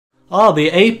Oh, the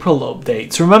April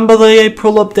update. Remember the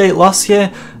April update last year?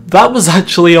 That was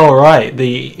actually alright.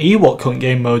 The Ewok Hunt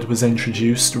game mode was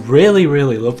introduced. Really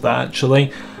loved that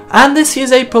actually. And this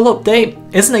year's April update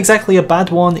isn't exactly a bad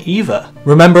one either.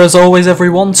 Remember, as always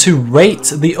everyone, to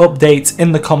rate the update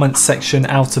in the comments section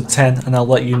out of 10 and I'll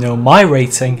let you know my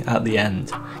rating at the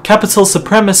end. Capital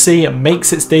Supremacy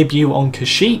makes its debut on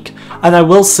Kashyyyk, and I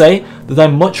will say that I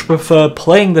much prefer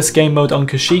playing this game mode on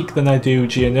Kashyyyk than I do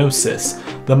Geonosis.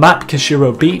 The map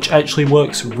Kashiro Beach actually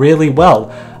works really well,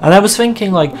 and I was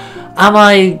thinking like, am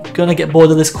I gonna get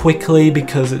bored of this quickly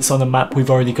because it's on a map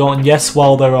we've already got? And yes,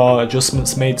 while there are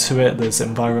adjustments made to it, there's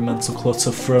environmental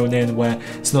clutter thrown in where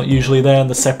it's not usually there, and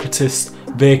the Separatist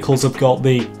vehicles have got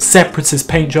the Separatist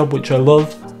paint job, which I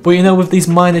love. But you know, with these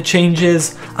minor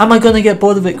changes, am I gonna get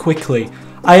bored of it quickly?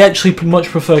 I actually much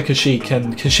prefer Kashyyyk,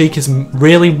 and Kashyyyk is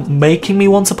really making me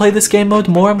want to play this game mode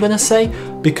more, I'm gonna say,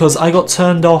 because I got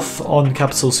turned off on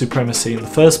Capital Supremacy in the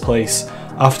first place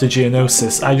after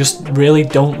Geonosis. I just really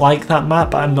don't like that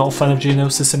map. I'm not a fan of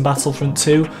Geonosis in Battlefront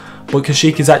 2, but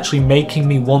Kashyyyk is actually making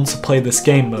me want to play this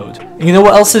game mode. And you know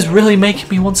what else is really making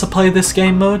me want to play this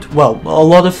game mode? Well, a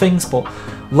lot of things, but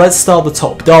let's start at the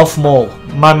top. Darth Maul,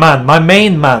 my man, my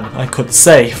main man, I could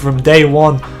say. From day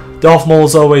one, Darth Maul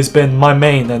has always been my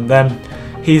main, and then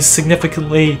he's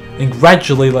significantly and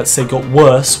gradually, let's say, got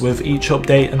worse with each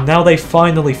update, and now they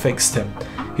finally fixed him.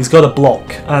 He's got a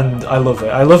block, and I love it.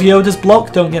 I love Yoda's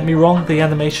block, don't get me wrong, the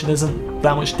animation isn't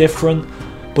that much different,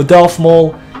 but Darth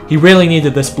Maul, he really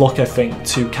needed this block, I think,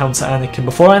 to counter Anakin.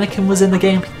 Before Anakin was in the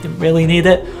game, he didn't really need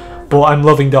it, but I'm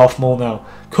loving Darth Maul now.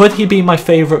 Could he be my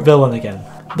favourite villain again?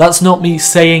 That's not me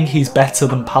saying he's better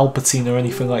than Palpatine or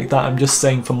anything like that, I'm just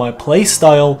saying for my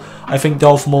playstyle, I think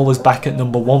Darth Maul is back at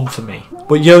number 1 for me.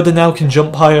 But Yoda now can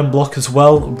jump higher and block as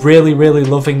well, really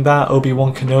loving that.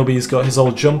 Obi-Wan Kenobi's got his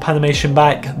old jump animation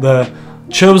back, the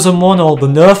chosen one, or the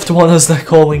nerfed one as they're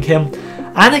calling him.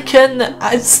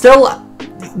 Anakin, still,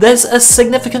 there's a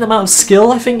significant amount of skill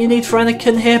I think you need for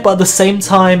Anakin here, but at the same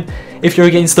time, if you're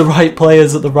against the right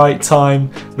players at the right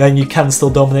time, then you can still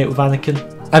dominate with Anakin.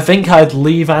 I think I'd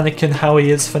leave Anakin how he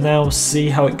is for now, see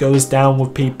how it goes down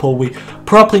with people. We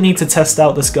probably need to test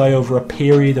out this guy over a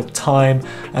period of time,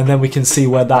 and then we can see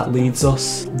where that leads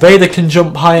us. Vader can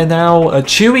jump higher now.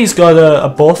 Chewie's got a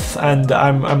buff, and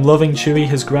I'm loving Chewie.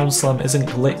 His ground slam isn't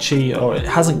glitchy, or it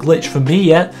hasn't glitched for me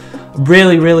yet.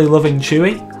 Really loving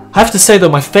Chewie. I have to say though,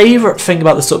 my favourite thing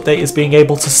about this update is being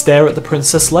able to stare at the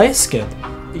Princess Leia skin.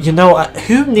 You know,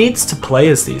 who needs to play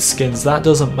as these skins? That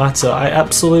doesn't matter. I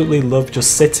absolutely love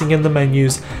just sitting in the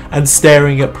menus and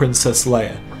staring at Princess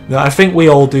Leia. Now, I think we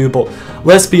all do, but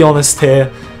let's be honest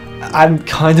here. I'm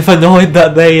kind of annoyed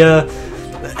that they,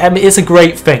 I mean, it's a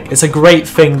great thing. It's a great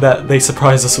thing that they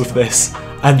surprise us with this.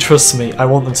 And trust me, I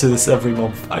want them to do this every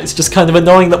month. It's just kind of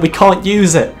annoying that we can't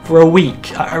use it for a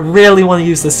week. I really want to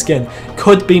use this skin.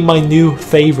 Could be my new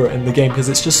favourite in the game because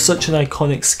it's just such an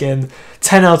iconic skin.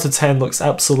 10 out of 10, looks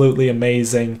absolutely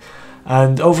amazing.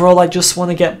 And overall, I just want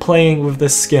to get playing with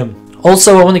this skin.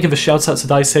 Also, I want to give a shout out to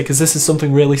DICE here because this is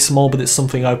something really small, but it's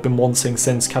something I've been wanting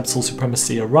since Capital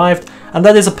Supremacy arrived. And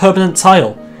that is a permanent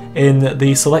tile in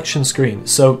the selection screen.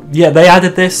 So yeah, they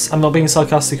added this. I'm not being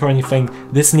sarcastic or anything.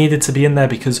 This needed to be in there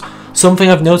because something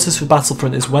I've noticed with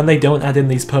Battlefront is when they don't add in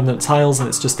these permanent tiles and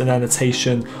it's just an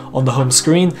annotation on the home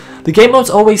screen, the game modes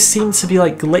always seem to be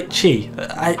like glitchy.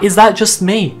 Is that just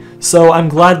me? So I'm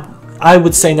glad, I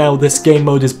would say now this game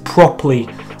mode is properly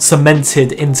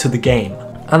cemented into the game.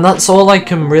 And that's all I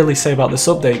can really say about this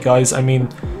update, guys. I mean,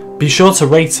 be sure to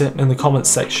rate it in the comments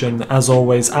section, as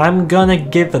always. I'm gonna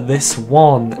give this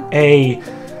one a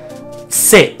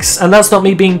 6, and that's not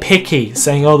me being picky,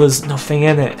 saying, oh, there's nothing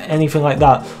in it, anything like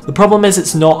that. The problem is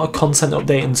it's not a content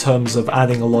update in terms of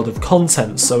adding a lot of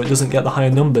content, so it doesn't get the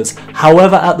higher numbers.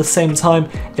 However, at the same time,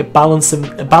 it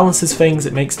balances things,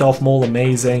 it makes Darth Maul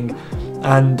amazing,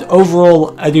 and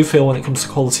overall, I do feel when it comes to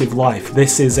quality of life,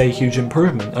 this is a huge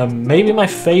improvement. Maybe my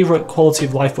favourite quality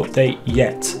of life update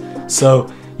yet. So,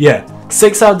 yeah,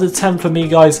 6 out of 10 for me,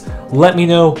 guys. Let me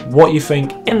know what you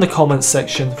think in the comments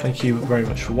section. Thank you very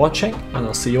much for watching, and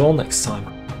I'll see you all next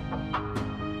time.